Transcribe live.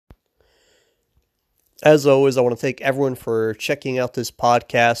As always, I want to thank everyone for checking out this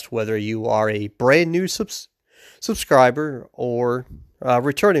podcast, whether you are a brand new subscriber or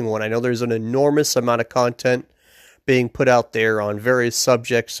returning one. I know there's an enormous amount of content being put out there on various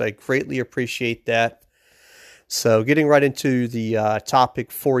subjects. I greatly appreciate that. So, getting right into the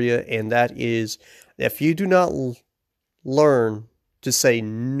topic for you, and that is if you do not learn to say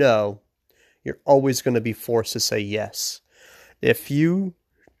no, you're always going to be forced to say yes. If you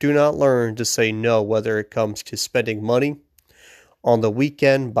do not learn to say no, whether it comes to spending money on the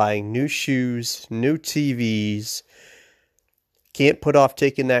weekend, buying new shoes, new TVs, can't put off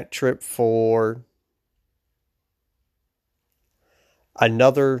taking that trip for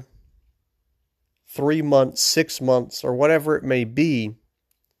another 3 months, 6 months, or whatever it may be,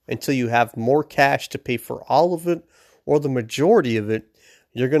 until you have more cash to pay for all of it or the majority of it,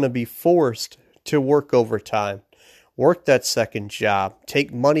 you're going to be forced to work overtime. Work that second job,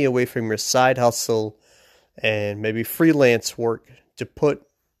 take money away from your side hustle and maybe freelance work to put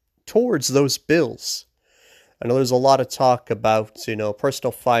towards those bills. I know there's a lot of talk about,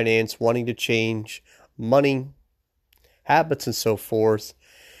 personal finance, wanting to change money habits and so forth.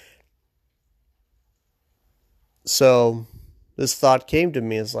 So this thought came to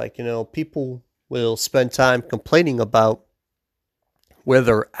me as people will spend time complaining about where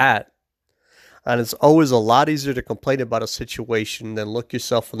they're at. And it's always a lot easier to complain about a situation than look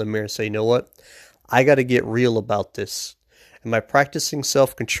yourself in the mirror and say, you know what? I got to get real about this. Am I practicing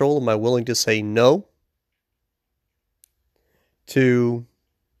self-control? Am I willing to say no to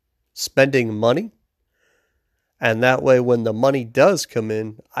spending money? And that way, when the money does come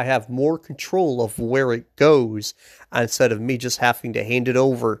in, I have more control of where it goes instead of me just having to hand it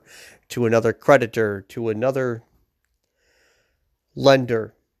over to another creditor, to another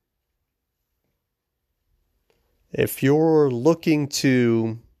lender. If you're looking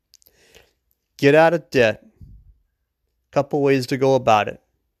to get out of debt, a couple ways to go about it.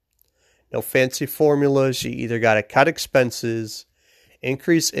 No fancy formulas. You either got to cut expenses,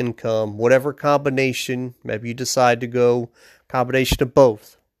 increase income, whatever combination. Maybe you decide to go combination of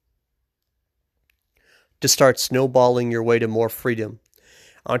both to start snowballing your way to more freedom.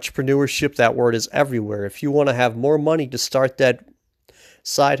 Entrepreneurship, that word is everywhere. If you want to have more money to start that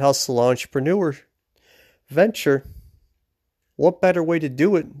side hustle entrepreneur venture, what better way to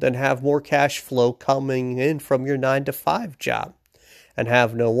do it than have more cash flow coming in from your 9-to-5 job and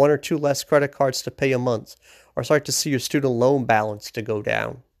have no one or two less credit cards to pay a month, or start to see your student loan balance to go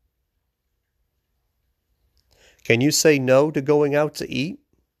down? Can you say no to going out to eat?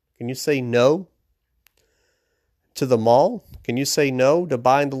 Can you say no to the mall? Can you say no to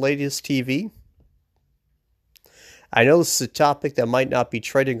buying the latest TV? I know this is a topic that might not be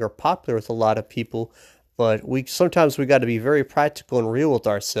trending or popular with a lot of people, but sometimes we got to be very practical and real with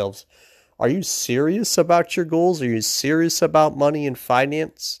ourselves. Are you serious about your goals? Are you serious about money and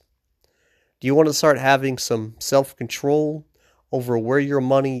finance? Do you want to start having some self-control over where your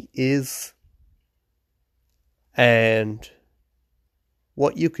money is and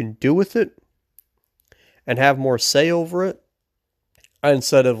what you can do with it and have more say over it,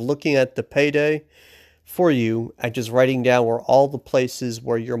 instead of looking at the payday for you and just writing down where all the places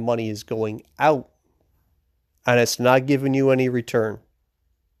where your money is going out and it's not giving you any return?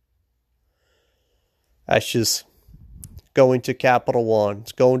 That's just going to Capital One.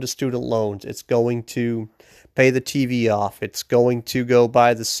 It's going to student loans. It's going to pay the TV off. It's going to go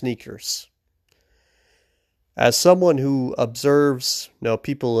buy the sneakers. As someone who observes,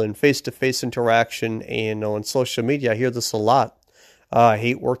 people in face-to-face interaction and on social media, I hear this a lot. I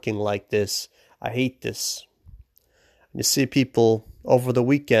hate working like this. I hate this. You see people over the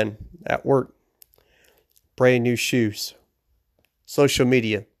weekend at work, brand new shoes, social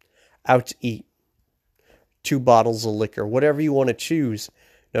media, out to eat, 2 bottles of liquor, whatever you want to choose,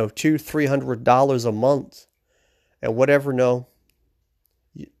 $200-$300 a month, and whatever,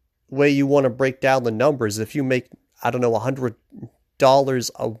 way you want to break down the numbers. If you make,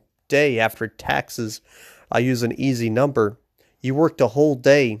 $100 a day after taxes, I use an easy number. You worked a whole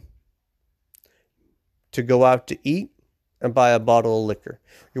day to go out to eat and buy a bottle of liquor.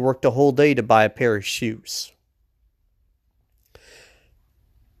 You worked a whole day to buy a pair of shoes.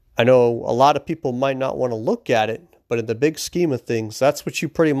 I know a lot of people might not want to look at it, but in the big scheme of things, that's what you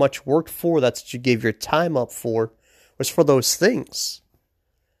pretty much worked for. That's what you gave your time up for, was for those things.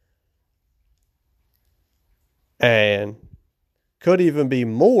 And could even be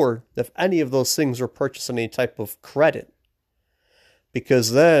more if any of those things were purchased on any type of credit.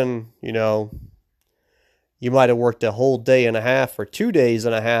 Because then, you might have worked a whole day and a half or 2 days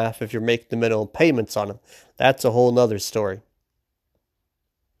and a half if you're making the minimum payments on them. That's a whole nother story.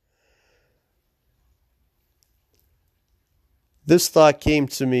 This thought came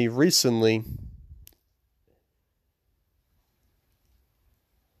to me recently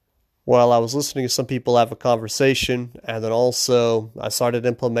while I was listening to some people have a conversation, and then also I started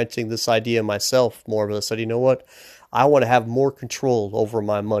implementing this idea myself more of it. I said, you know what? I want to have more control over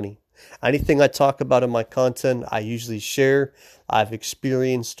my money. Anything I talk about in my content, I usually share, I've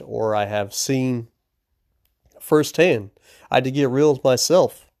experienced, or I have seen firsthand. I had to get real with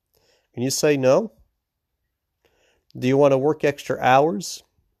myself. Can you say no? Do you want to work extra hours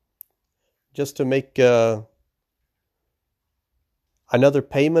just to make another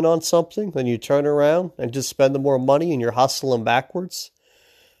payment on something? Then you turn around and just spend the more money and you're hustling backwards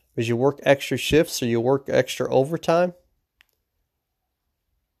because you work extra shifts or you work extra overtime?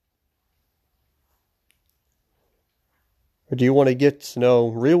 Or do you want to get,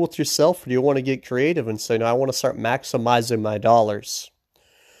 real with yourself, or do you want to get creative and say, no, I want to start maximizing my dollars?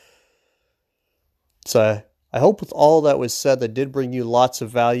 So I hope with all that was said, that did bring you lots of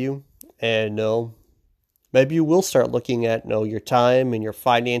value. And maybe you will start looking at your time and your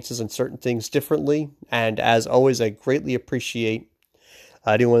finances and certain things differently. And as always, I greatly appreciate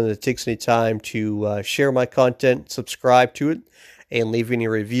anyone that takes any time to share my content, subscribe to it, and leave any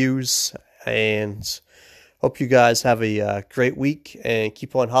reviews. And hope you guys have a great week and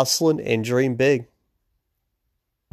keep on hustling and dream big.